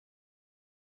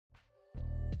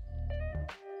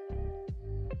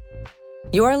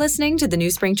You're listening to the New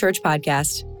Spring Church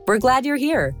podcast. We're glad you're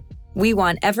here. We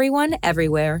want everyone,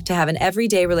 everywhere to have an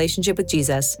everyday relationship with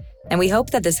Jesus, and we hope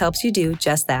that this helps you do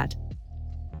just that.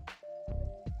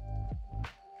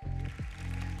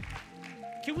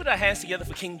 Can we put our hands together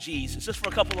for King Jesus, just for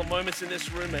a couple of moments in this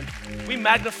room, and we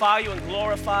magnify you and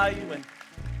glorify you, and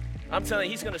I'm telling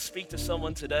you, he's going to speak to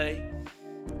someone today.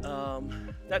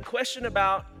 That question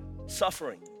about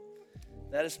suffering,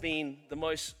 that has been the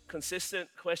most consistent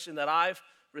question that I've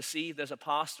received as a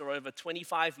pastor over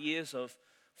 25 years of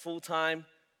full-time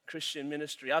Christian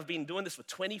ministry. I've been doing this for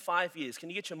 25 years. Can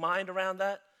you get your mind around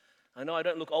that? I know I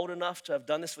don't look old enough to have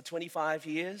done this for 25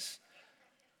 years.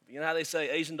 You know how they say,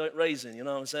 Asian don't raisin, you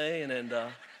know what I'm saying?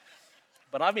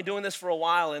 But I've been doing this for a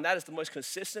while, and that is the most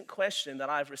consistent question that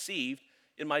I've received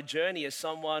in my journey as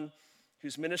someone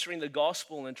who's ministering the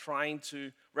gospel and trying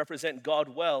to represent God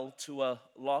well to a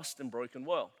lost and broken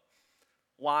world.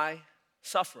 Why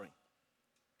suffering?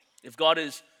 If God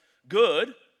is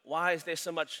good, why is there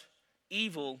so much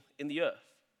evil in the earth?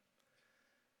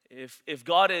 If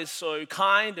God is so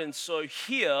kind and so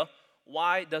here,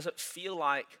 why does it feel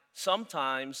like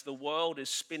sometimes the world is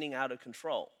spinning out of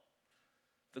control?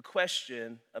 The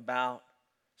question about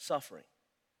suffering.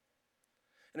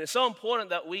 And it's so important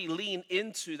that we lean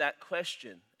into that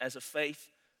question as a faith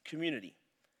community.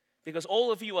 Because all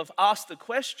of you have asked the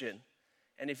question,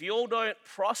 and if you all don't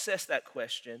process that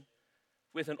question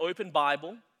with an open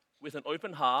Bible, with an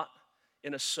open heart,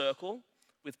 in a circle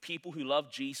with people who love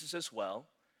Jesus as well,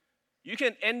 you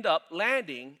can end up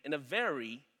landing in a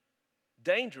very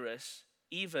dangerous,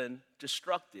 even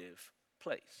destructive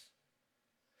place.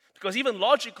 Because even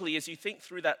logically, as you think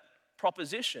through that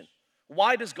proposition,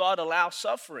 why does God allow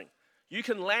suffering? You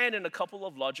can land in a couple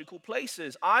of logical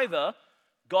places. Either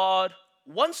God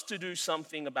wants to do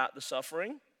something about the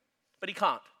suffering, but he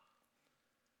can't.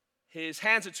 His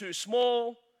hands are too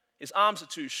small, his arms are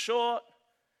too short,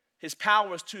 his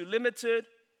power is too limited.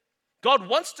 God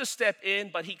wants to step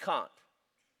in, but he can't.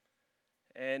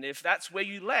 And if that's where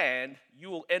you land, you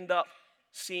will end up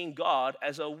seeing God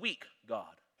as a weak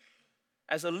God,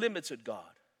 as a limited God.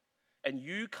 And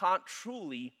you can't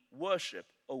truly worship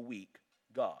a weak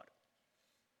God.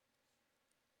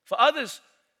 For others,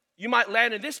 you might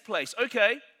land in this place.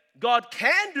 Okay, God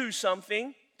can do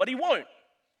something, but he won't.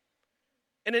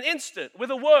 In an instant, with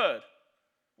a word,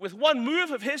 with one move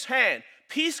of his hand,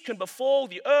 peace can befall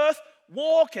the earth,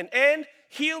 war can end,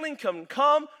 healing can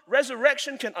come,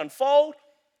 resurrection can unfold.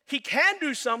 He can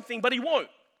do something, but he won't.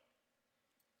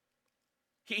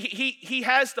 He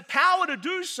has the power to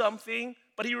do something,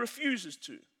 but he refuses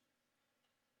to.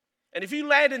 And if you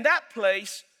land in that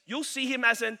place, you'll see him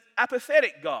as an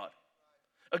apathetic God.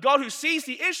 A God who sees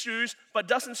the issues, but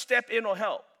doesn't step in or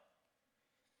help.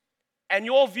 And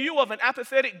your view of an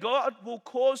apathetic God will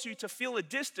cause you to feel a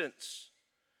distance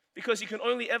because you can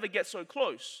only ever get so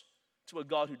close to a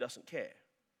God who doesn't care.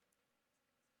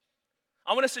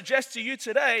 I want to suggest to you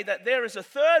today that there is a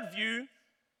third view,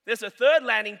 there's a third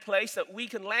landing place that we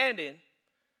can land in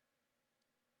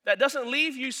that doesn't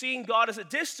leave you seeing God as a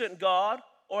distant God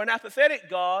or an apathetic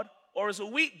God or as a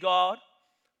weak God,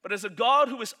 but as a God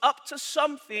who is up to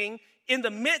something in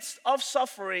the midst of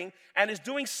suffering and is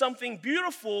doing something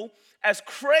beautiful, as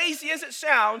crazy as it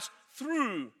sounds,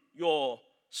 through your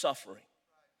suffering.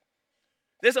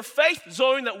 There's a faith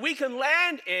zone that we can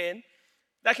land in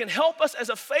that can help us as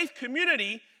a faith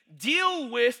community deal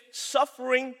with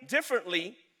suffering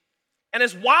differently. And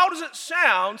as wild as it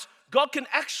sounds, God can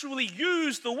actually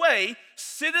use the way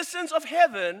citizens of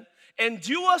heaven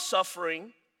endure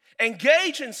suffering,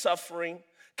 engage in suffering,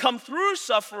 come through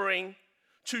suffering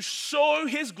to show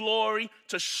his glory,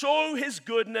 to show his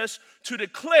goodness, to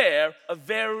declare a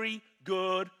very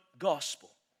good gospel.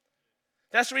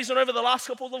 That's the reason over the last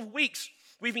couple of weeks,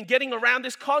 we've been getting around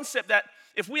this concept that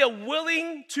if we are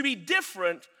willing to be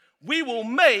different, we will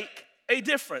make a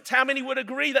difference. How many would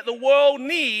agree that the world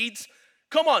needs,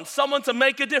 someone to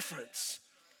make a difference?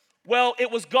 Well, it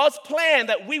was God's plan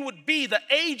that we would be the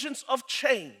agents of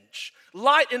change,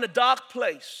 light in a dark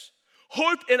place,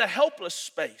 hope in a helpless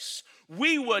space.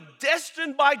 We were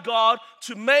destined by God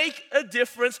to make a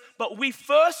difference, but we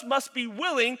first must be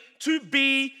willing to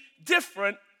be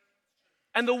different.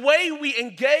 And the way we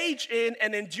engage in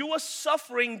and endure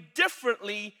suffering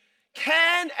differently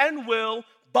can and will,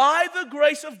 by the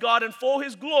grace of God and for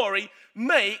his glory,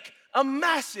 make a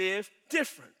massive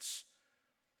difference.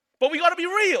 But we got to be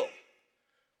real.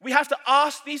 We have to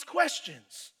ask these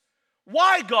questions.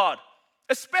 Why, God?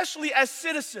 Especially as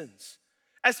citizens,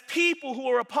 as people who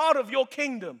are a part of your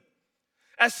kingdom,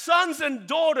 as sons and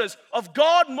daughters of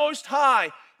God Most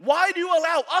High, why do you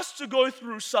allow us to go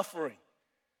through suffering?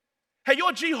 Hey,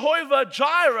 you're Jehovah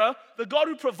Jireh, the God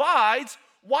who provides.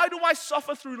 Why do I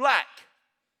suffer through lack?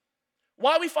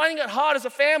 Why are we finding it hard as a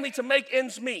family to make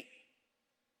ends meet?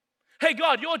 Hey,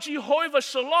 God, you're Jehovah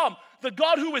Shalom, the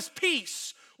God who is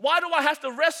peace. Why do I have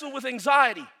to wrestle with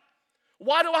anxiety?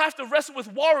 Why do I have to wrestle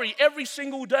with worry every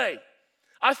single day?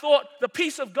 I thought the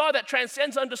peace of God that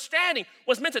transcends understanding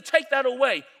was meant to take that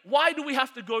away. Why do we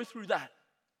have to go through that?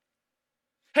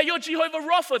 Hey, you're Jehovah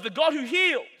Rapha, the God who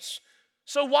heals.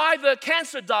 So why the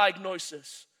cancer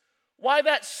diagnosis? Why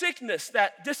that sickness,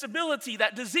 that disability,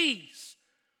 that disease?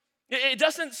 It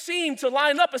doesn't seem to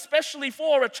line up, especially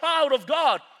for a child of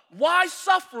God. Why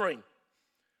suffering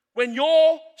when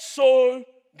you're so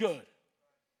good?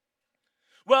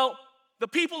 Well, the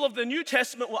people of the New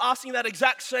Testament were asking that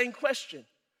exact same question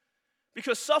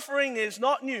because suffering is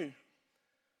not new.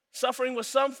 Suffering was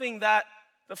something that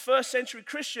the first century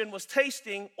Christian was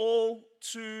tasting all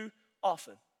too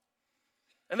often.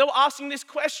 And they were asking this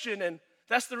question, and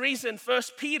that's the reason 1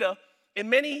 Peter, in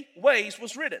many ways,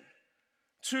 was written,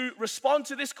 to respond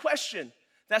to this question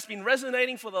that's been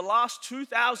resonating for the last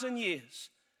 2,000 years.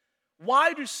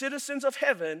 Why do citizens of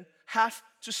heaven have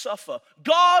to suffer?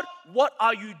 God, what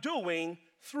are you doing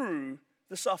through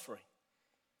the suffering?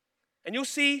 And you'll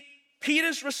see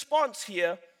Peter's response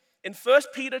here in 1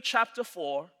 Peter chapter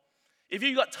 4. If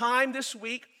you've got time this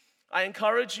week, I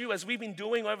encourage you, as we've been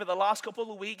doing over the last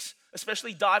couple of weeks,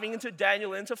 especially diving into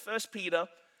Daniel, into 1 Peter,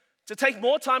 to take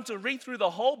more time to read through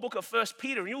the whole book of 1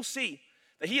 Peter, and you'll see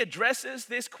that he addresses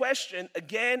this question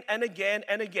again and again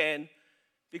and again,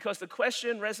 because the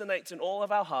question resonates in all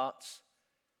of our hearts,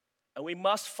 and we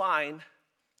must find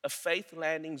a faith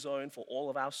landing zone for all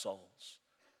of our souls.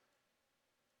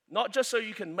 Not just so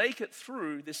you can make it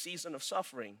through this season of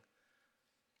suffering,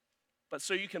 but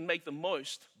so you can make the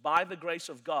most, by the grace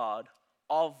of God,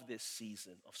 of this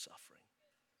season of suffering.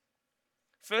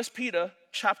 1 Peter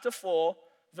chapter 4,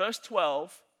 verse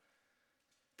 12,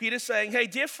 Peter's saying, hey,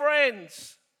 dear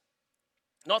friends,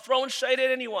 not throwing shade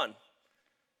at anyone.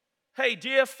 Hey,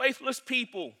 dear faithless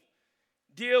people,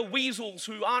 dear weasels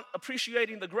who aren't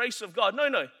appreciating the grace of God.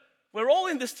 No, we're all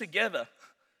in this together.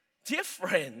 Dear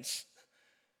friends,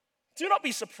 do not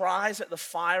be surprised at the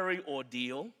fiery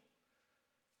ordeal,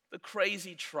 the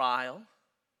crazy trial,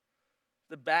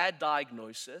 the bad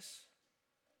diagnosis,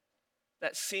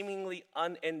 that seemingly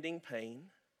unending pain,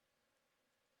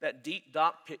 that deep,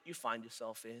 dark pit you find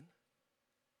yourself in.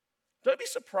 Don't be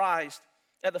surprised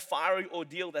at the fiery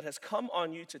ordeal that has come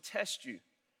on you to test you,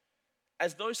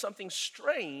 as though something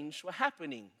strange were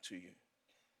happening to you.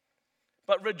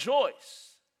 But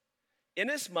rejoice,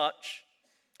 inasmuch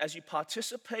as you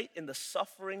participate in the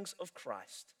sufferings of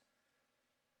Christ,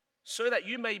 so that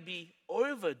you may be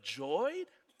overjoyed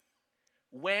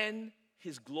when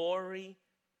his glory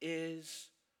is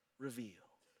revealed.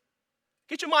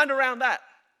 Get your mind around that.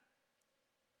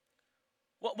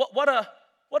 What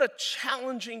a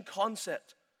challenging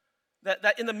concept.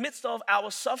 That in the midst of our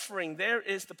suffering, there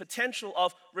is the potential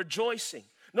of rejoicing.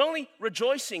 Not only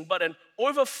rejoicing, but an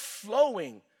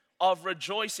overflowing of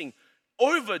rejoicing.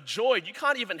 Overjoyed. You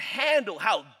can't even handle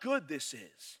how good this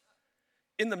is.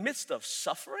 In the midst of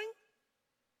suffering?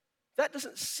 That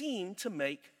doesn't seem to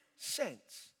make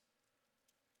sense.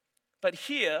 But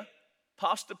here,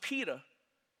 Pastor Peter,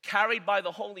 carried by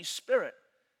the Holy Spirit,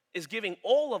 is giving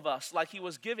all of us, like he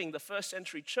was giving the first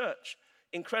century church,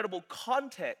 incredible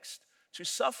context to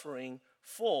suffering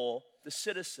for the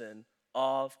citizen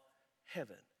of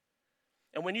heaven.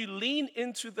 And when you lean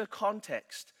into the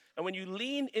context, and when you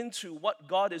lean into what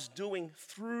God is doing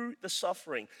through the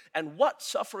suffering, and what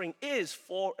suffering is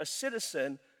for a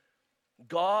citizen,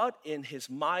 God, in his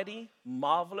mighty,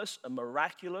 marvelous, and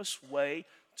miraculous way,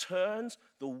 turns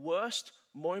the worst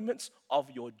moments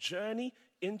of your journey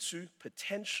into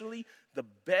potentially the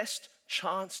best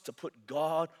chance to put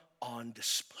God on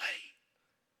display.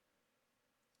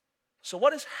 So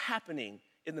what is happening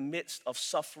in the midst of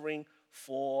suffering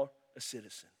for a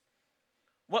citizen?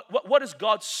 What is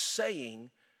God saying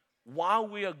while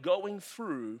we are going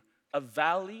through a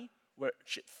valley where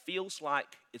it feels like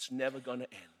it's never going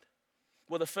to end?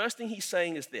 Well, the first thing he's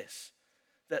saying is this,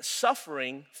 that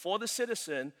suffering for the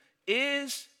citizen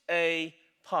is a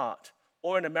part,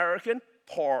 or an American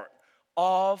part,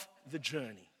 of the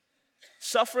journey.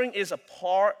 Suffering is a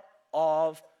part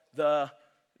of the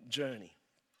journey.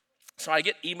 So I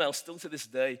get emails still to this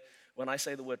day when I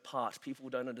say the word part. People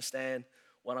don't understand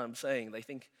what I'm saying. They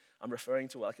think I'm referring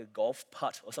to like a golf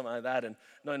putt or something like that. And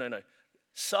no.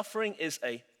 Suffering is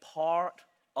a part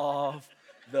of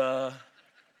the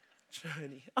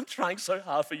journey. I'm trying so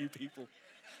hard for you people.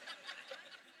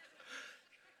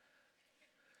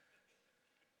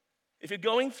 If you're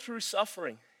going through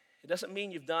suffering, it doesn't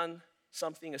mean you've done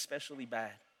something especially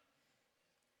bad.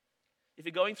 If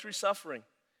you're going through suffering,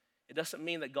 it doesn't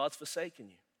mean that God's forsaken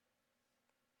you.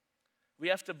 We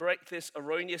have to break this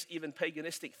erroneous, even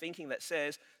paganistic thinking that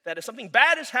says that if something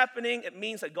bad is happening, it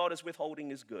means that God is withholding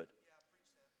his good.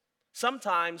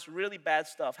 Sometimes really bad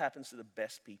stuff happens to the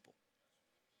best people.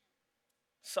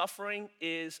 Suffering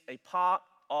is a part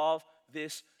of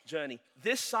this journey.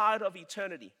 This side of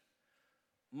eternity,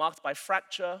 marked by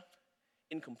fracture,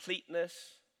 incompleteness,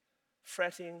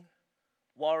 fretting,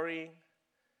 worrying.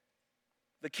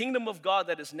 The kingdom of God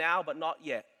that is now but not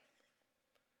yet.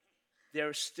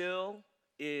 There still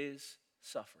is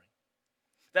suffering.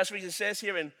 That's what he says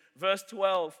here in verse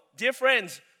 12. Dear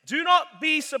friends, do not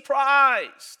be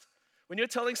surprised. When you're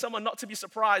telling someone not to be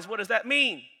surprised, what does that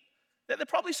mean? That they're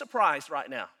probably surprised right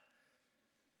now.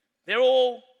 They're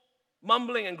all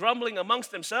mumbling and grumbling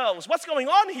amongst themselves. What's going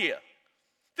on here?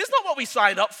 This is not what we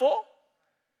signed up for.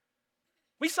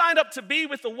 We signed up to be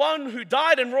with the one who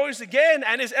died and rose again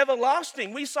and is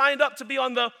everlasting. We signed up to be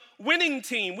on the winning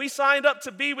team. We signed up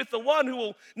to be with the one who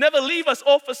will never leave us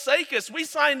or forsake us. We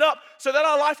signed up so that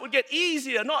our life would get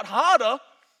easier, not harder.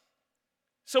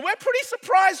 So we're pretty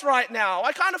surprised right now.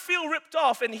 I kind of feel ripped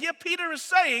off. And here Peter is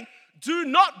saying, do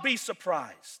not be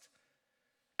surprised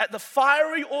at the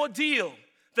fiery ordeal,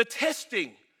 the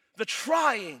testing, the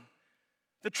trying,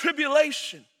 the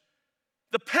tribulation,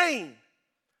 the pain,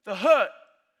 the hurt,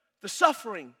 the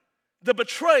suffering, the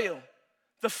betrayal,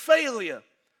 the failure,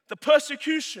 the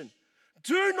persecution.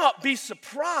 Do not be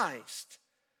surprised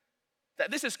that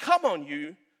this has come on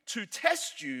you to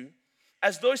test you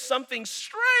as though something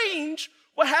strange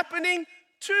were happening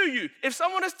to you. If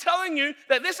someone is telling you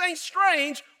that this ain't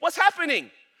strange, what's happening?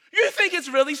 You think it's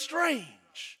really strange.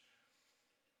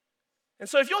 And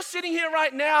so if you're sitting here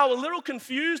right now a little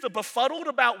confused or befuddled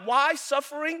about why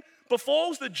suffering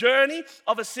befalls the journey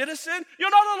of a citizen,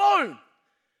 you're not alone.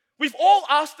 We've all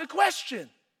asked the question.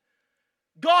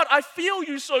 God, I feel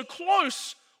you so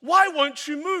close. Why won't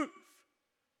you move?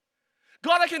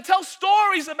 God, I can tell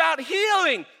stories about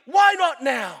healing. Why not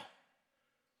now?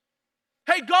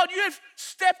 Hey, God, you have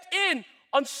stepped in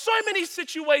on so many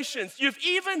situations. You've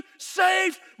even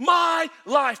saved my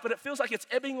life, but it feels like it's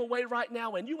ebbing away right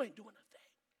now and you ain't doing a thing.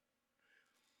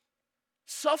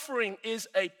 Suffering is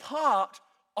a part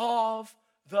of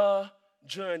the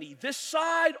journey. This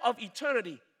side of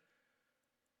eternity,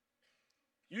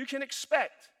 you can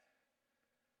expect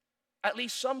at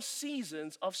least some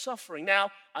seasons of suffering. Now,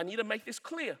 I need to make this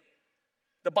clear.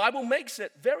 The Bible makes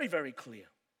it very, very clear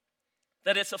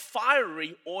that it's a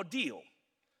fiery ordeal.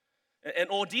 An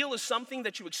ordeal is something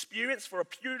that you experience for a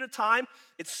period of time.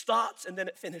 It starts and then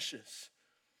it finishes.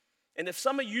 And if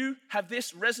some of you have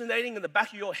this resonating in the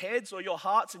back of your heads or your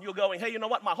hearts and you're going, hey, you know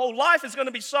what, my whole life is going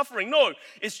to be suffering. No,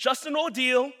 it's just an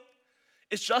ordeal.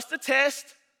 It's just a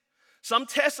test. Some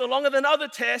tests are longer than other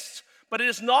tests, but it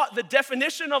is not the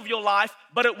definition of your life,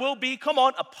 but it will be, come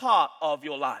on, a part of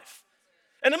your life.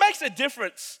 And it makes a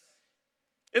difference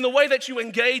in the way that you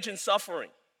engage in suffering.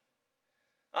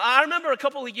 I remember a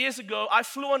couple of years ago, I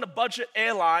flew on a budget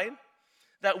airline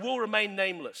that will remain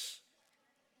nameless.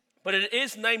 But it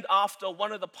is named after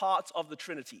one of the parts of the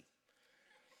Trinity,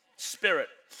 Spirit.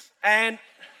 And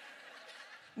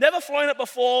never flown it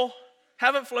before,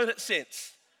 haven't flown it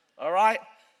since, all right?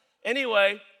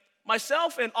 Anyway,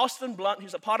 myself and Austin Blunt,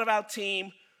 who's a part of our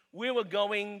team, we were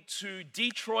going to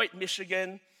Detroit,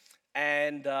 Michigan,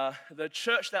 and the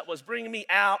church that was bringing me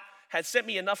out had sent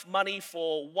me enough money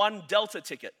for one Delta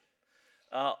ticket.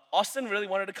 Austin really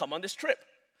wanted to come on this trip.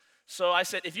 So I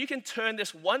said, if you can turn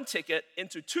this one ticket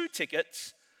into 2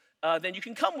 tickets, then you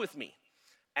can come with me.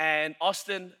 And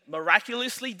Austin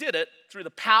miraculously did it through the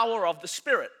power of the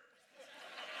Spirit.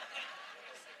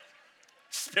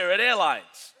 Spirit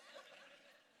Airlines.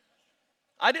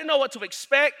 I didn't know what to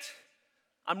expect.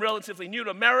 I'm relatively new to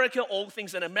America. All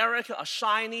things in America are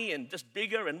shiny and just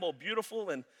bigger and more beautiful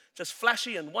and just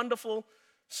flashy and wonderful.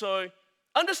 So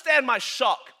understand my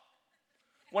shock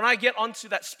when I get onto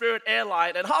that Spirit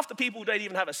airline, and half the people don't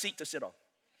even have a seat to sit on.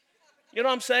 You know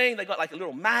what I'm saying? They got like a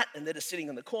little mat, and they're just sitting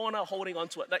in the corner, holding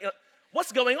onto it. You know,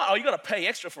 what's going on? Oh, you got to pay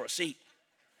extra for a seat.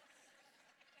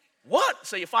 What?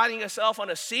 So you're finding yourself on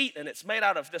a seat, and it's made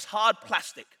out of this hard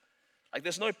plastic. Like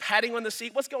there's no padding on the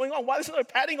seat. What's going on? Why is there no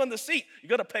padding on the seat? You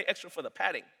got to pay extra for the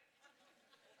padding.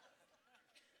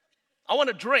 I want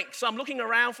a drink, so I'm looking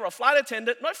around for a flight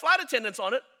attendant. No flight attendants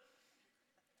on it.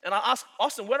 And I asked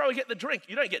Austin, where do I get the drink?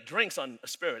 You don't get drinks on a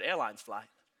Spirit Airlines flight.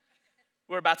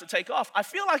 We're about to take off. I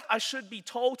feel like I should be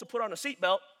told to put on a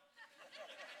seatbelt.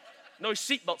 No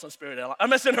seatbelts on Spirit Airlines.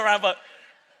 I'm messing around, but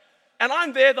And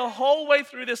I'm there the whole way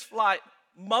through this flight,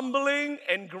 mumbling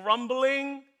and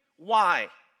grumbling. Why?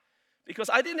 Because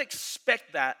I didn't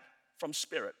expect that from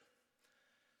Spirit.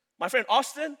 My friend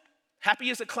Austin, happy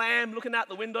as a clam, looking out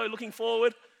the window, looking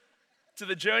forward to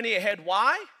the journey ahead.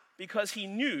 Why? Because he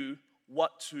knew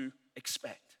what to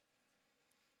expect.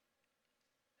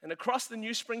 And across the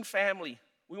New Spring family,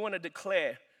 we want to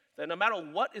declare that no matter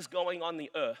what is going on the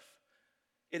earth,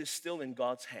 it is still in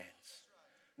God's hands.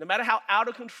 No matter how out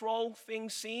of control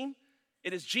things seem,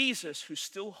 it is Jesus who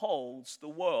still holds the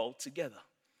world together.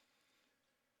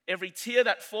 Every tear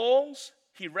that falls,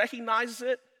 he recognizes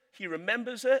it, he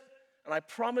remembers it, and I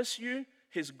promise you,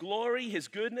 his glory, his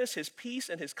goodness, his peace,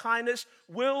 and his kindness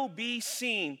will be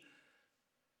seen.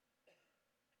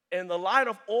 In the light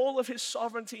of all of his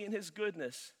sovereignty and his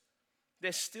goodness,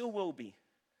 there still will be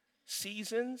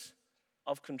seasons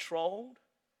of controlled,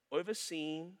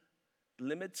 overseen,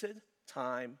 limited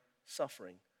time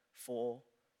suffering for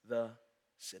the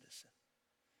citizen.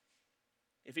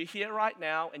 If you're here right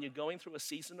now and you're going through a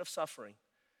season of suffering,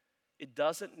 it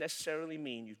doesn't necessarily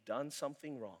mean you've done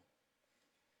something wrong.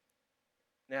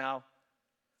 Now,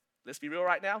 let's be real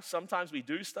right now. Sometimes we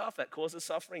do stuff that causes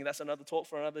suffering. That's another talk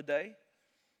for another day.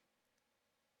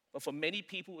 But for many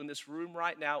people in this room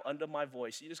right now, under my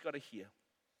voice, you just got to hear.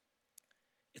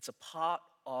 It's a part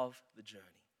of the journey.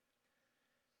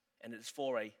 And it's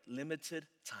for a limited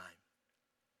time.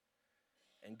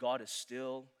 And God is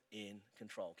still in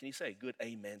control. Can you say a good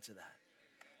amen to that?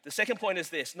 The second point is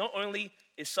this. Not only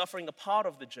is suffering a part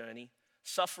of the journey,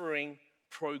 suffering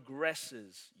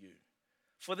progresses you.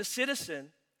 For the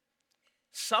citizen,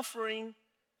 suffering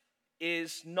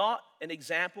is not an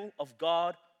example of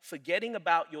God forgetting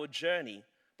about your journey,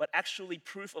 but actually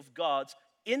proof of God's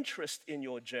interest in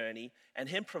your journey and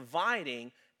him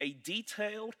providing a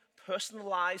detailed,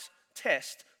 personalized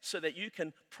test so that you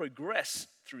can progress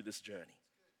through this journey.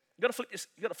 You got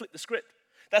to flip the script.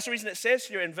 That's the reason it says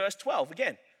here in verse 12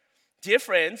 again. Dear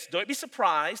friends, don't be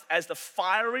surprised as the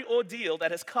fiery ordeal that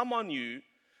has come on you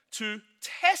to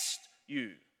test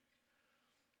you.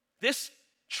 This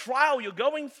trial you're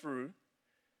going through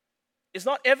is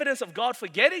not evidence of God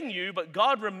forgetting you, but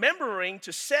God remembering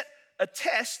to set a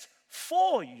test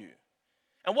for you.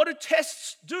 And what do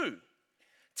tests do?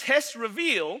 Tests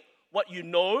reveal what you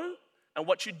know and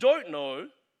what you don't know,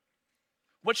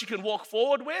 what you can walk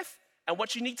forward with and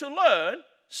what you need to learn,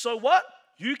 so what?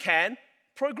 You can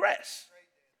progress.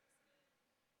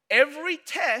 Every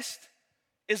test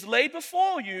is laid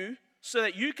before you so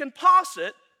that you can pass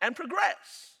it and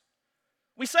progress.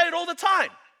 We say it all the time.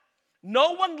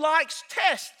 No one likes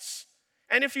tests.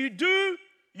 And if you do,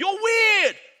 you're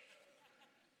weird.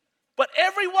 But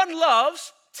everyone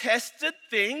loves tested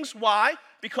things. Why?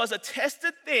 Because a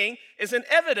tested thing is an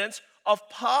evidence of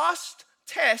past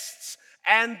tests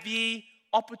and the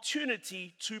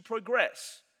opportunity to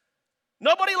progress.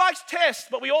 Nobody likes tests,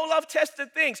 but we all love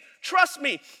tested things. Trust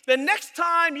me, the next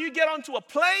time you get onto a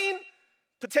plane,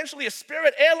 potentially a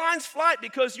Spirit Airlines flight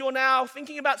because you're now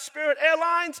thinking about Spirit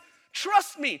Airlines,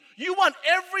 trust me, you want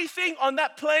everything on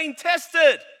that plane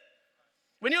tested.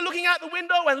 When you're looking out the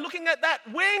window and looking at that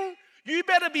wing, you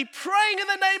better be praying in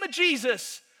the name of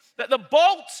Jesus that the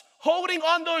bolts holding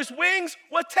on those wings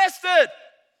were tested.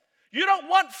 You don't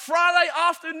want Friday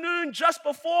afternoon just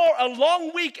before a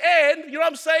long weekend, you know what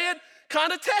I'm saying,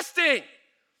 kind of testing.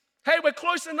 Hey, we're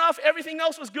close enough, everything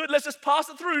else was good, let's just pass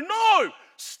it through. No,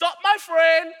 stop, my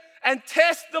friend, and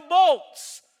test the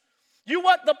bolts. You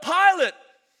want the pilot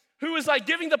who is like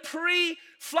giving the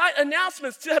pre-flight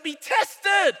announcements to be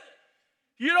tested.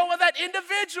 You don't want that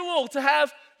individual to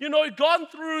have, gone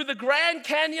through the Grand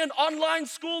Canyon online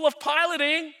school of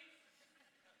piloting,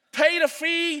 paid a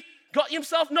fee, got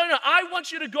himself. No, I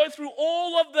want you to go through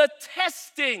all of the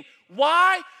testing.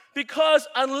 Why? Because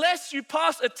unless you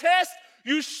pass a test,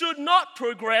 you should not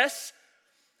progress.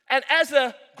 And as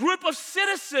a group of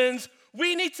citizens,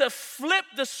 we need to flip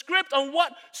the script on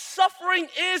what suffering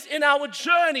is in our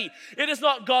journey. It is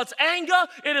not God's anger.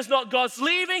 It is not God's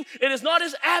leaving. It is not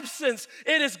his absence.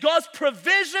 It is God's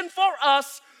provision for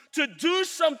us to do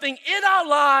something in our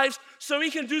lives so he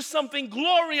can do something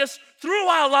glorious through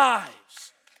our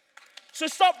lives. So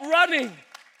stop running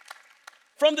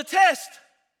from the test.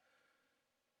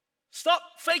 Stop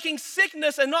faking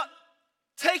sickness and not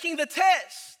taking the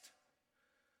test.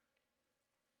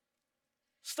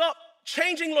 Stop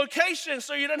changing location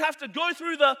so you don't have to go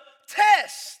through the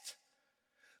test.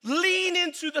 Lean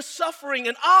into the suffering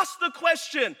and ask the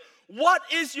question, what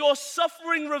is your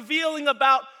suffering revealing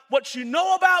about what you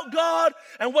know about God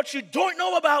and what you don't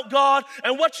know about God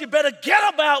and what you better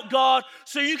get about God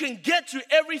so you can get to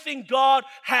everything God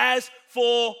has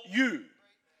for you?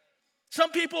 Some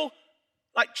people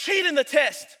cheat in the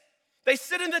test. They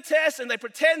sit in the test and they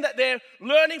pretend that they're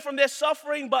learning from their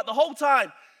suffering, but the whole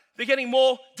time they're getting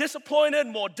more disappointed,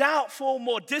 more doubtful,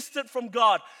 more distant from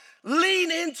God. Lean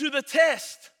into the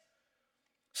test.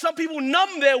 Some people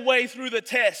numb their way through the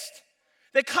test.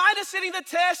 They're kind of sitting the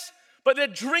test, but they're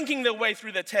drinking their way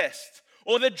through the test.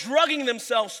 Or they're drugging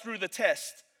themselves through the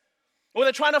test. Or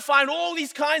they're trying to find all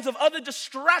these kinds of other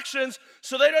distractions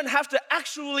so they don't have to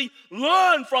actually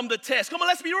learn from the test. Come on,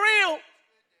 let's be real.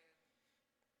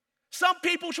 Some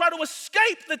people try to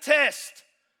escape the test.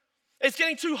 It's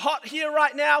getting too hot here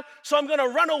right now, so I'm going to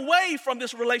run away from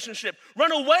this relationship,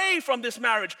 run away from this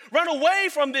marriage, run away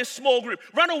from this small group,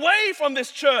 run away from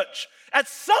this church. At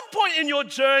some point in your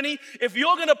journey, if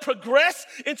you're going to progress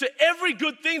into every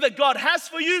good thing that God has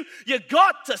for you, you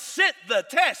got to sit the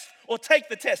test or take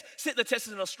the test. Sit the test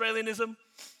is an Australianism.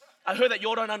 I heard that you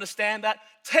all don't understand that.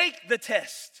 Take the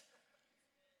test.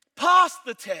 Pass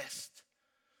the test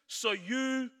so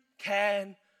you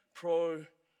can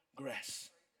progress.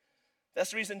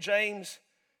 That's the reason James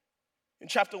in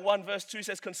chapter 1 verse 2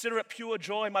 says, "Consider it pure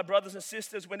joy, my brothers and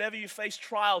sisters, whenever you face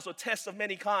trials or tests of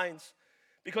many kinds,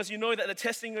 because you know that the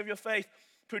testing of your faith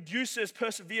produces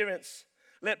perseverance.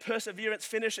 Let perseverance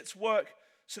finish its work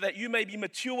so that you may be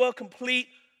mature, complete,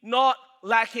 not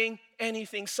lacking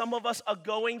anything." Some of us are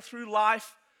going through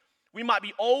life. We might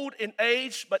be old in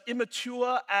age, but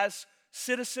immature as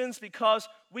citizens because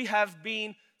we have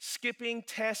been skipping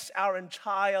tests our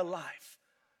entire life.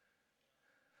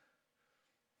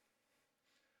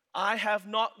 I have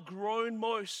not grown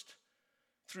most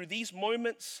through these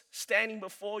moments standing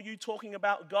before you talking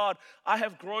about God. I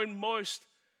have grown most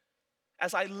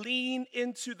as I lean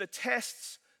into the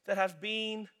tests that have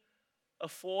been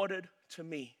afforded to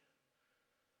me.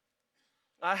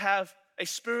 I have a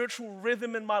spiritual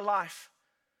rhythm in my life,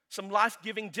 some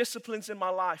life-giving disciplines in my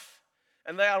life,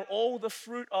 and they are all the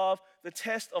fruit of the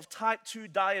test of type 2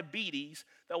 diabetes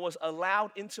that was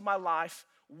allowed into my life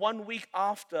 1 week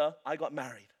after I got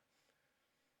married.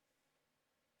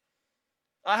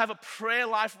 I have a prayer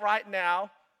life right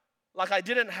now like I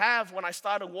didn't have when I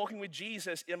started walking with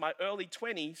Jesus in my early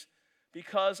 20s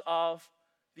because of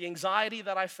the anxiety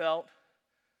that I felt,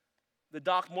 the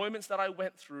dark moments that I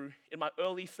went through in my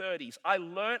early 30s. I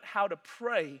learned how to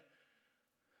pray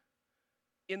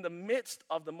in the midst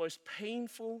of the most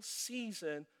painful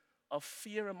season of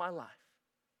fear in my life.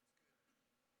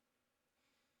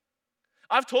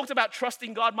 I've talked about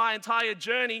trusting God my entire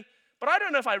journey, but I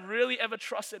don't know if I really ever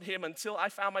trusted Him until I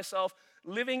found myself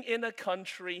living in a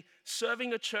country,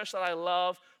 serving a church that I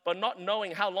love, but not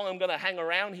knowing how long I'm going to hang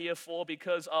around here for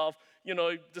because of,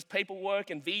 just paperwork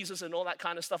and visas and all that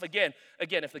kind of stuff. Again,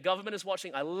 if the government is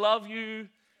watching, I love you.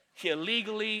 Here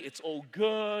legally, it's all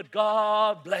good.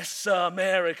 God bless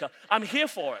America. I'm here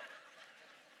for it.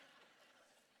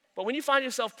 But when you find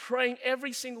yourself praying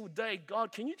every single day,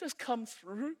 God, can you just come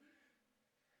through?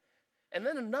 And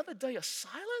then another day of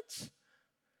silence.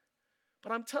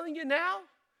 But I'm telling you now,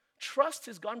 trust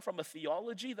has gone from a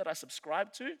theology that I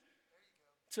subscribe to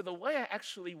the way I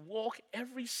actually walk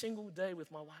every single day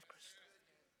with my wife, Kristen.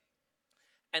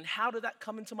 And how did that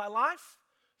come into my life?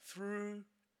 Through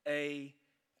a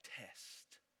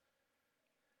test.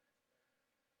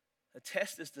 A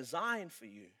test is designed for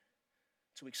you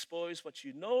to expose what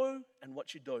you know and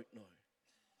what you don't know.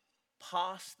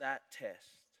 Pass that test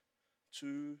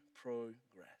to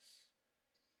progress.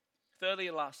 Thirdly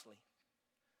and lastly,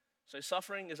 so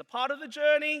suffering is a part of the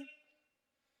journey.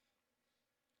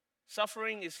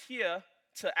 Suffering is here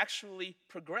to actually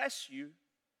progress you,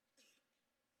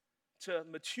 to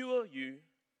mature you,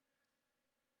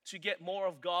 to get more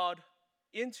of God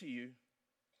into you.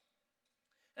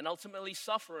 And ultimately,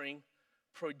 suffering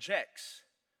projects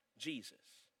Jesus.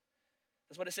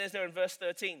 That's what it says there in verse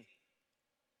 13.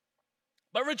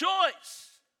 But rejoice.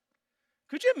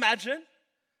 Could you imagine?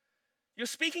 You're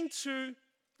speaking to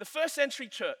the first century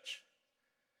church.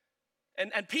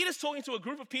 And Peter's talking to a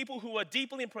group of people who are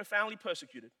deeply and profoundly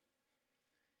persecuted.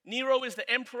 Nero is the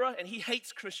emperor and he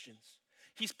hates Christians.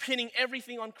 He's pinning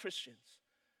everything on Christians.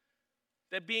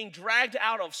 They're being dragged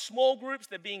out of small groups.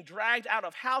 They're being dragged out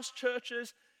of house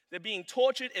churches. They're being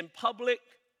tortured in public,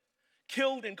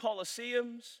 killed in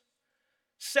colosseums,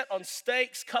 set on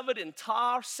stakes, covered in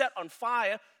tar, set on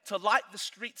fire to light the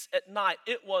streets at night.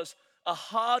 It was a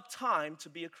hard time to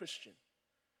be a Christian.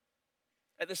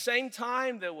 At the same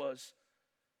time, there was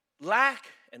lack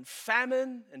and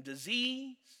famine and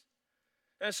disease.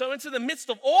 And so into the midst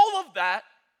of all of that,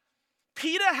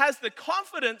 Peter has the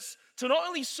confidence to not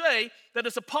only say that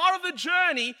it's a part of the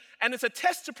journey and it's a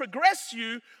test to progress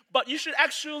you, but you should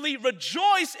actually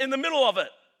rejoice in the middle of it.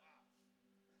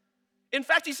 In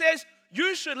fact, he says,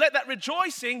 you should let that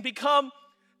rejoicing become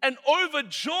an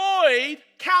overjoyed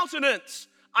countenance.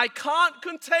 I can't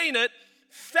contain it.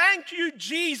 Thank you,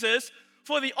 Jesus,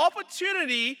 for the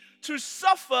opportunity to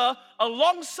suffer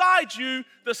alongside you,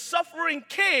 the suffering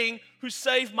King who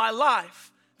saved my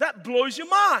life. That blows your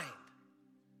mind.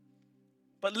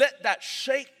 But let that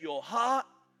shake your heart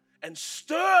and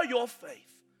stir your faith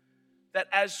that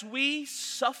as we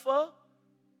suffer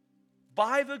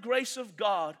by the grace of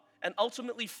God and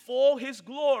ultimately for His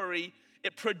glory,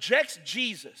 it projects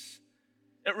Jesus.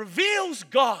 It reveals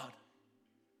God.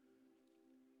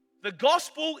 The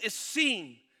gospel is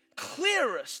seen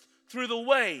clearest through the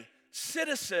way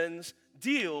citizens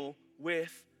deal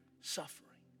with suffering.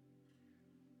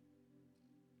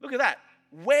 Look at that.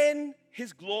 When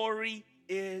His glory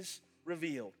is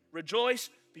revealed. Rejoice,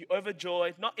 be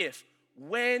overjoyed, not if,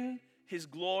 when His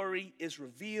glory is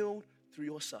revealed through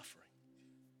your suffering.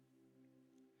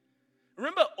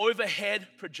 Remember overhead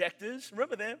projectors?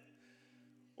 Remember them?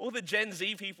 All the Gen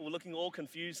Z people looking all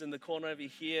confused in the corner over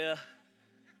here.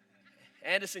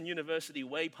 Anderson University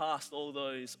way past all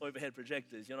those overhead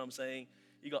projectors, you know what I'm saying?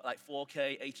 You got like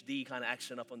 4K HD kind of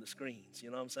action up on the screens,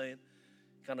 you know what I'm saying?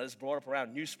 Kind of just brought up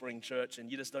around New Spring Church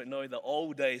and you just don't know the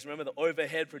old days. Remember the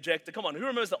overhead projector? Come on, who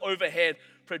remembers the overhead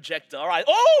projector? All right,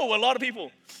 a lot of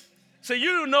people. So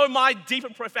you know my deep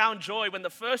and profound joy when the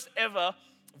first ever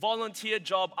volunteer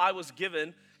job I was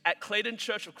given at Clayton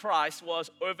Church of Christ was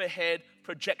overhead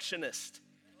projectionist.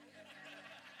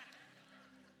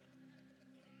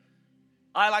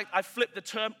 I flipped the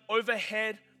term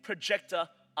overhead projector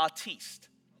artiste.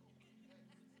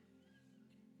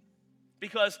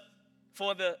 Because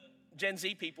for the Gen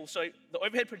Z people, so the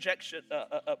overhead projection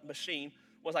machine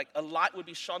was like a light would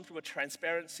be shone through a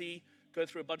transparency, go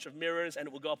through a bunch of mirrors, and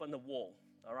it would go up on the wall,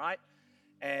 all right?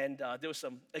 And there was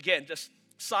some, again, just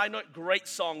side note, great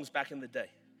songs back in the day.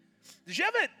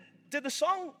 Did the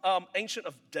song Ancient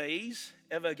of Days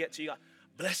ever get to you?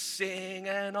 Blessing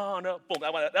and honor. Boom,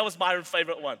 that was my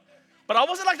favorite one. But I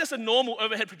wasn't like just a normal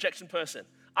overhead projection person.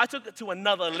 I took it to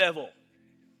another level,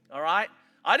 all right?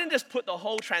 I didn't just put the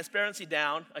whole transparency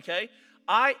down, okay?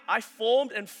 I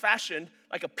formed and fashioned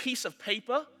like a piece of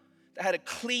paper that had a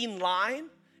clean line,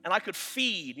 and I could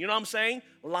feed, you know what I'm saying?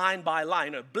 Line by line.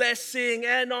 You know, blessing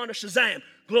and honor, Shazam.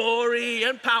 Glory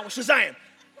and power, Shazam.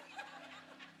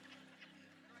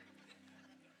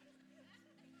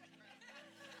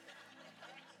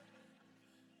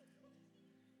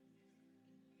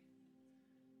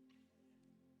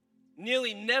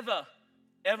 Nearly never,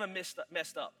 ever messed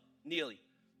up. Nearly.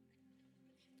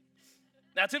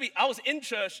 Now, I was in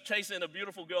church chasing a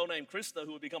beautiful girl named Krista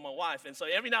who would become my wife. And so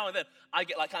every now and then, I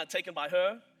get like kind of taken by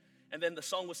her. And then the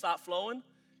song would start flowing.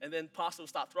 And then pastor would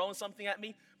start throwing something at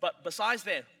me. But besides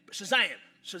that, Shazam,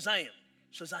 Shazam,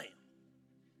 Shazam.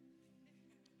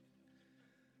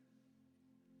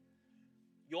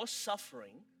 Your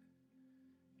suffering,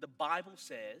 the Bible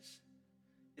says,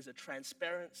 is a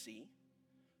transparency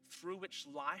through which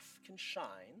life can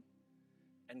shine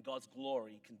and God's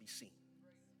glory can be seen.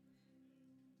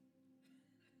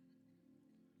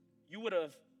 You would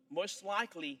have most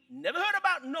likely never heard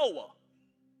about Noah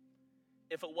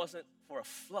if it wasn't for a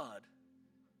flood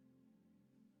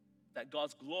that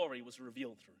God's glory was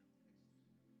revealed through.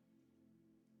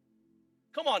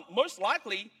 Come on, most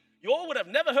likely you all would have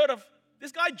never heard of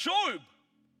this guy Job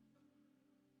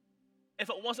if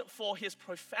it wasn't for his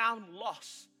profound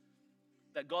loss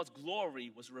that God's glory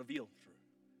was revealed through.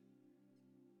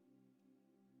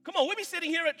 Come on, we'd be sitting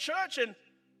here at church and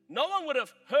no one would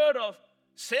have heard of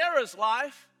Sarah's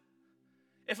life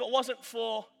if it wasn't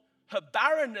for her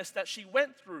barrenness that she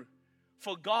went through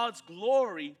for God's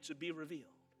glory to be revealed.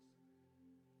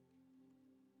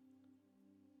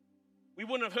 We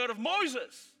wouldn't have heard of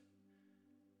Moses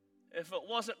if it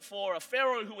wasn't for a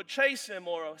Pharaoh who would chase him,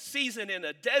 or a season in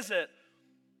a desert,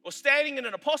 or standing in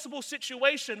an impossible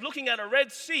situation looking at a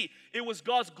Red Sea. It was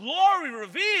God's glory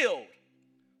revealed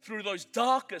through those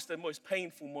darkest and most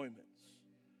painful moments.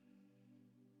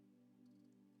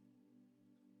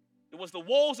 It was the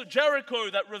walls of Jericho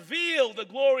that revealed the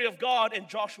glory of God in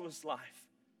Joshua's life.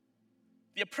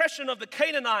 The oppression of the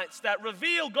Canaanites that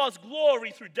revealed God's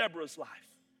glory through Deborah's life.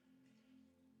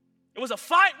 It was a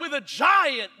fight with a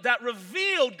giant that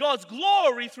revealed God's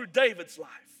glory through David's life.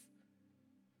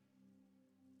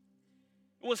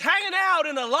 It was hanging out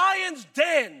in a lion's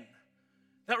den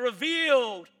that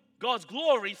revealed God's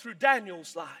glory through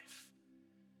Daniel's life.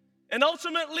 And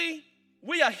ultimately,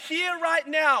 We are here right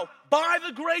now by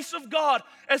the grace of God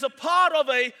as a part of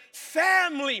a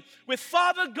family with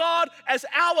Father God as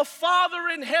our Father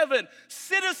in heaven,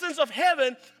 citizens of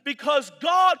heaven, because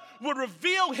God would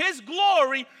reveal his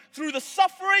glory through the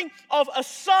suffering of a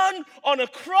son on a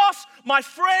cross. My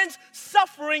friends,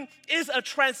 suffering is a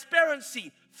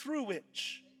transparency through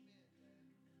which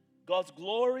God's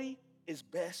glory is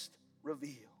best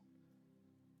revealed.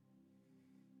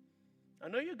 I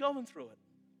know you're going through it.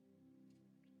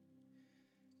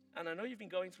 And I know you've been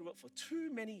going through it for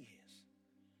too many years.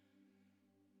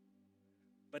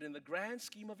 But in the grand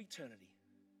scheme of eternity,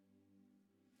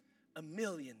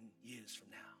 1,000,000 years from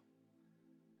now,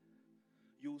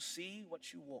 you'll see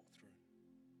what you walked through.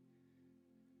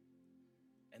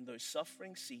 And those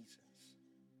suffering seasons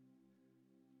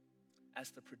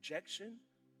as the projection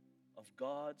of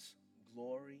God's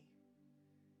glory,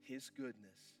 his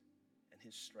goodness, and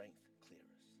his strength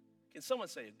clearest. Can someone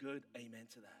say a good amen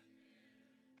to that?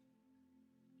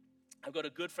 I've got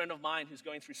a good friend of mine who's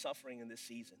going through suffering in this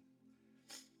season.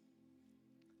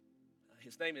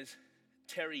 His name is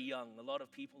Terry Young. A lot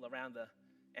of people around the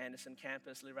Anderson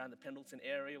campus, around the Pendleton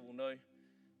area will know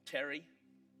Terry.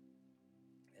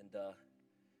 And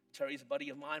Terry's a buddy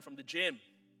of mine from the gym.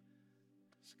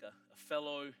 He's like a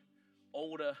fellow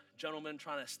older gentleman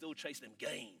trying to still chase them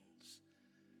gains.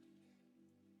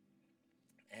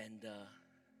 And a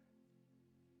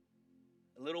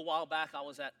little while back, I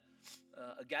was at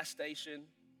a gas station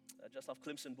just off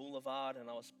Clemson Boulevard, and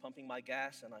I was pumping my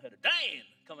gas, and I heard a "damn"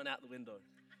 coming out the window.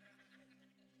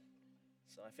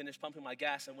 So I finished pumping my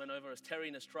gas and went over as Terry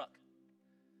in his truck.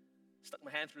 Stuck my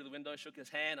hand through the window, shook his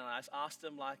hand, and I asked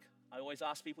him, like I always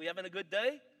ask people, "You having a good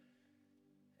day?"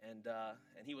 And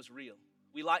he was real.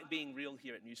 We like being real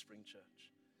here at New Spring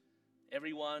Church.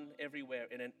 Everyone, everywhere,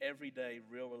 in an everyday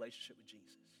real relationship with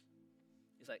Jesus.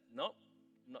 He's like, "Nope,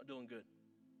 I'm not doing good."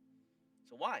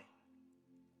 So why?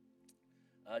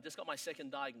 I just got my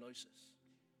second diagnosis.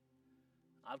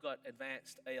 I've got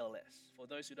advanced ALS. For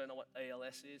those who don't know what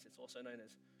ALS is, it's also known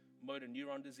as motor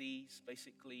neuron disease.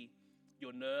 Basically,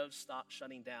 your nerves start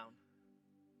shutting down.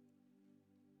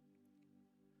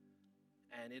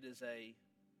 And it is a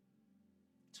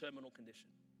terminal condition.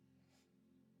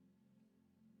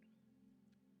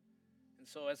 And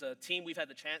so as a team, we've had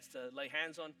the chance to lay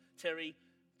hands on Terry,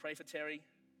 pray for Terry,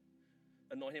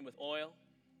 anoint him with oil.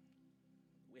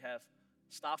 We have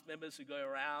staff members who go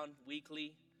around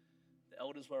weekly. The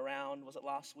elders were around, was it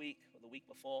last week or the week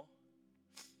before?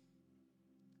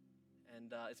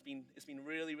 And it's been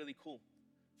really, really cool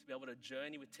to be able to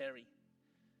journey with Terry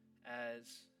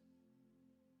as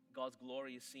God's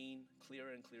glory is seen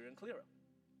clearer and clearer and clearer.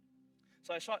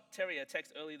 So I shot Terry a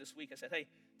text earlier this week. I said, "Hey,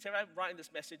 Terry, I'm writing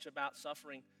this message about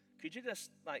suffering. Could you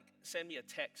just send me a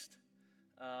text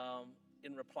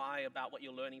in reply about what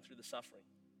you're learning through the suffering?"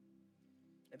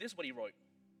 And this is what he wrote.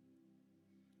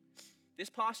 "This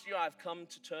past year, I've come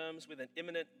to terms with an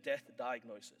imminent death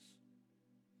diagnosis.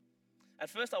 At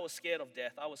first, I was scared of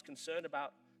death. I was concerned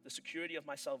about the security of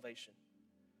my salvation.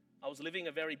 I was living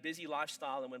a very busy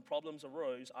lifestyle, and when problems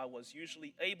arose, I was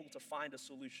usually able to find a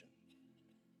solution.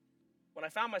 When I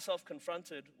found myself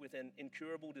confronted with an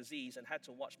incurable disease and had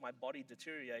to watch my body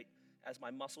deteriorate as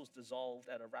my muscles dissolved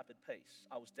at a rapid pace,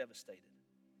 I was devastated.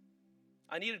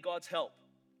 I needed God's help.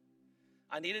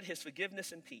 I needed his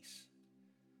forgiveness and peace.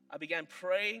 I began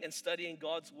praying and studying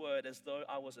God's word as though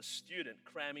I was a student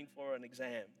cramming for an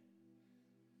exam.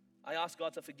 I asked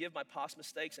God to forgive my past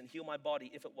mistakes and heal my body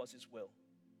if it was his will.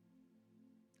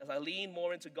 As I leaned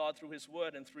more into God through his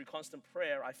word and through constant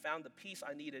prayer, I found the peace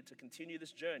I needed to continue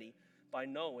this journey by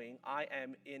knowing I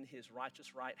am in his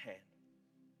righteous right hand.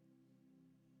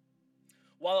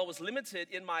 While I was limited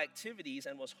in my activities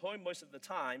and was home most of the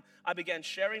time, I began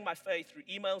sharing my faith through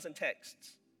emails and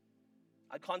texts.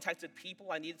 I contacted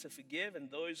people I needed to forgive and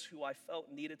those who I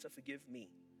felt needed to forgive me.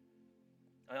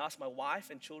 I asked my wife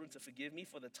and children to forgive me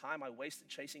for the time I wasted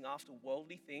chasing after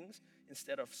worldly things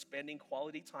instead of spending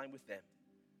quality time with them.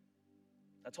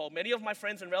 I told many of my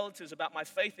friends and relatives about my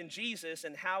faith in Jesus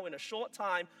and how in a short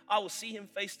time I will see him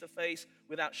face to face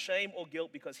without shame or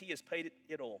guilt because he has paid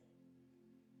it all.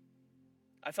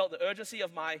 I felt the urgency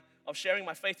of sharing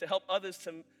my faith to help others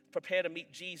to prepare to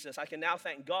meet Jesus. I can now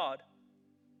thank God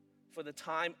for the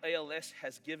time ALS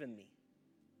has given me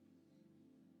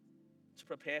to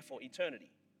prepare for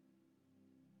eternity.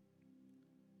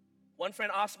 One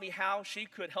friend asked me how she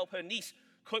could help her niece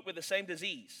cope with the same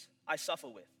disease I suffer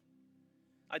with.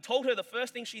 I told her the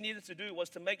first thing she needed to do was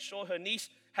to make sure her niece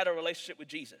had a relationship with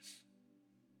Jesus.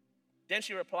 Then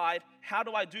she replied, "How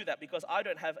do I do that? Because I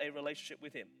don't have a relationship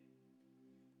with him."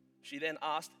 She then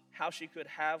asked how she could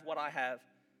have what I have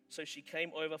so she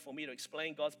came over for me to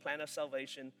explain God's plan of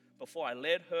salvation before I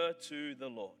led her to the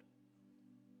Lord.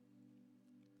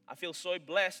 I feel so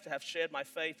blessed to have shared my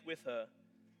faith with her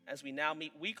as we now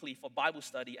meet weekly for Bible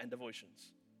study and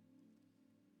devotions.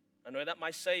 I know that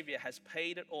my Savior has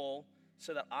paid it all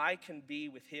so that I can be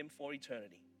with Him for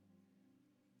eternity.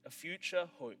 A future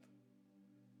hope.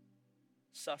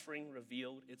 Suffering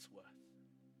revealed its worth.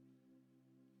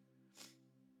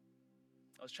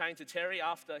 I was chatting to Terry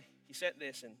after he said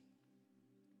this, and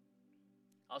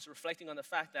I was reflecting on the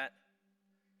fact that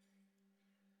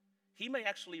he may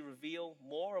actually reveal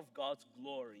more of God's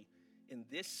glory in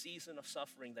this season of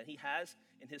suffering than he has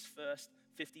in his first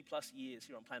 50 plus years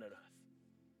here on planet Earth.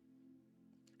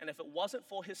 And if it wasn't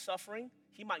for his suffering,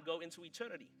 he might go into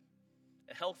eternity,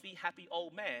 a healthy, happy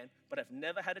old man, but have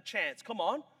never had a chance, come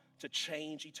on, to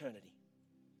change eternity.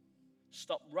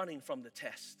 Stop running from the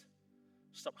test.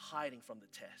 Stop hiding from the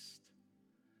test.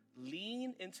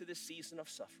 Lean into this season of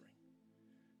suffering,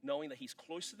 knowing that He's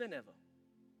closer than ever.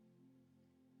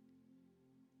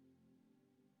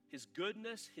 His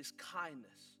goodness, His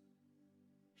kindness,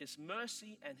 His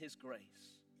mercy, and His grace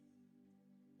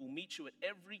will meet you at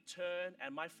every turn,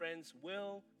 and my friends,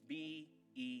 will be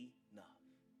enough.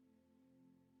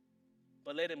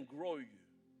 But let Him grow you.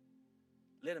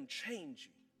 Let Him change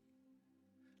you.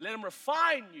 Let Him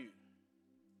refine you.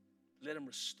 Let Him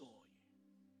restore you.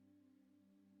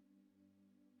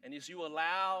 And as you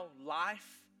allow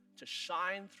life to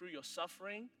shine through your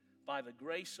suffering by the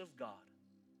grace of God,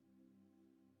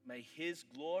 may His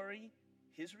glory,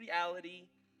 His reality,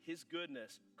 His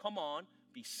goodness, come on,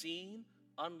 be seen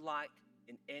unlike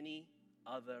in any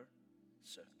other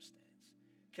circumstance.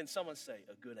 Can someone say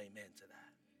a good amen to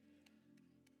that?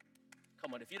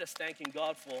 Come on, if you're just thanking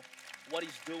God for what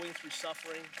He's doing through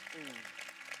suffering.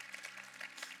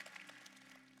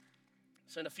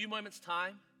 So in a few moments'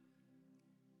 time,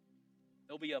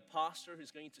 there'll be a pastor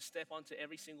who's going to step onto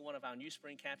every single one of our New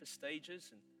Spring campus stages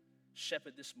and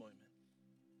shepherd this moment.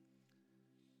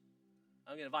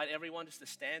 I'm going to invite everyone just to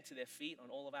stand to their feet on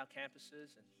all of our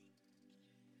campuses. And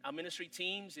our ministry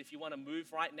teams, if you want to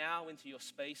move right now into your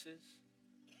spaces,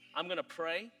 I'm going to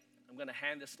pray. I'm going to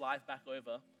hand this life back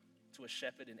over to a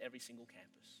shepherd in every single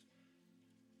campus.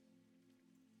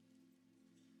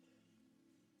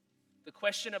 The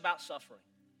question about suffering.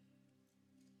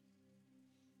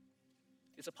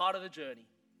 It's a part of the journey.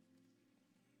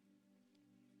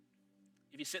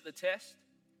 If you sit the test,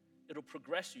 it'll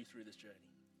progress you through this journey.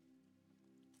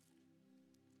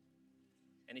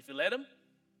 And if you let Him,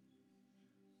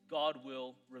 God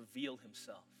will reveal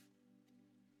Himself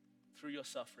through your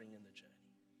suffering in the journey.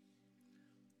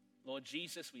 Lord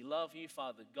Jesus, we love You.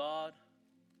 Father God,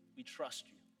 we trust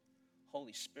You.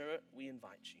 Holy Spirit, we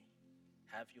invite You.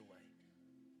 Have Your way.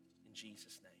 In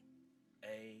Jesus' name,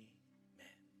 amen.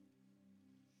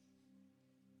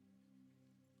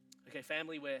 Okay,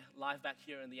 family, we're live back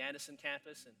here in the Anderson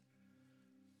campus. And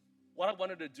what I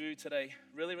wanted to do today,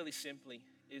 really, really simply,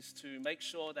 is to make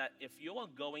sure that if you are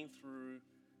going through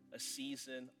a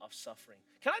season of suffering,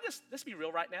 can I let's be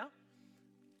real right now?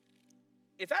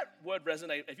 If that word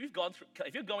resonates, if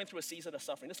you're going through a season of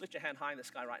suffering, just lift your hand high in the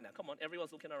sky right now. Come on,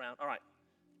 everyone's looking around. All right.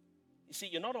 You see,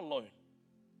 you're not alone.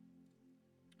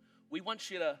 We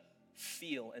want you to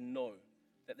feel and know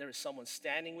that there is someone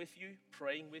standing with you,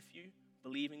 praying with you,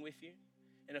 believing with you.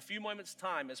 In a few moments'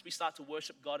 time, as we start to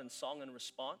worship God in song and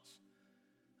response,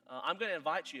 I'm going to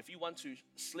invite you, if you want to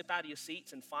slip out of your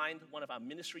seats and find one of our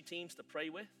ministry teams to pray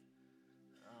with.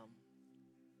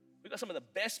 We've got some of the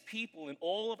best people in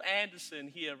all of Anderson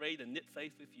here ready to knit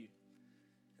faith with you.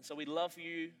 And so we'd love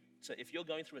you to, if you're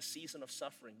going through a season of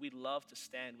suffering, we'd love to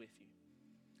stand with you.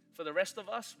 For the rest of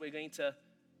us, we're going to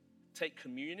take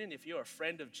communion. If you're a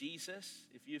friend of Jesus,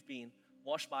 if you've been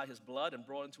washed by His blood and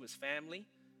brought into His family,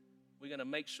 we're going to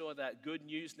make sure that good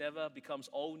news never becomes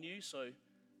old news. So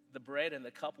the bread and the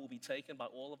cup will be taken by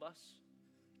all of us.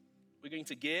 We're going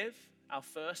to give our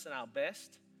first and our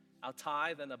best, our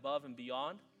tithe and above and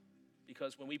beyond,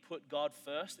 because when we put God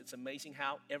first, it's amazing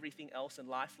how everything else in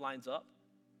life lines up.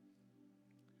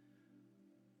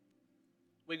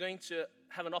 We're going to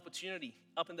have an opportunity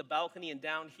up in the balcony and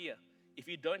down here, if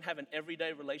you don't have an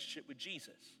everyday relationship with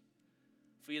Jesus,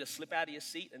 for you to slip out of your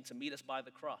seat and to meet us by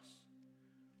the cross.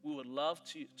 We would love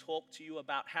to talk to you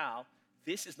about how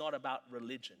this is not about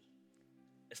religion.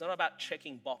 It's not about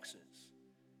checking boxes.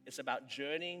 It's about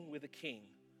journeying with a King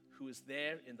who is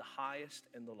there in the highest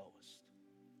and the lowest.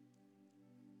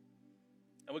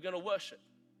 And we're going to worship.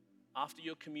 After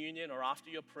your communion or after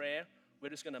your prayer, we're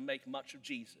just going to make much of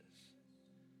Jesus.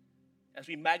 As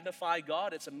we magnify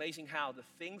God, it's amazing how the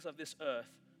things of this earth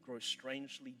grow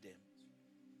strangely dim.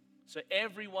 So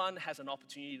everyone has an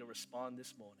opportunity to respond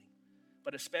this morning.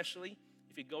 But especially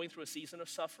if you're going through a season of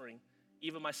suffering,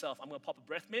 even myself, I'm going to pop a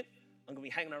breath mint. I'm going to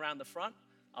be hanging around the front.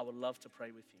 I would love to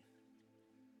pray with you.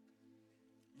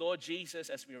 Lord Jesus,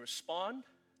 as we respond,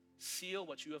 seal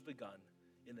what you have begun.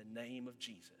 In the name of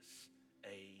Jesus,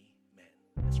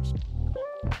 amen. Let's respond.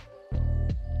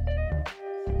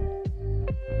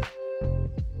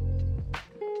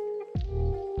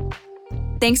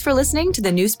 Thanks for listening to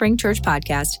the New Spring Church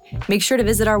podcast. Make sure to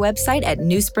visit our website at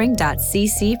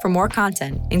newspring.cc for more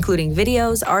content, including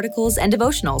videos, articles, and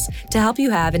devotionals to help you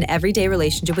have an everyday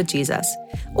relationship with Jesus.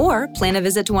 Or plan a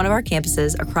visit to one of our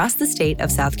campuses across the state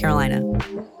of South Carolina.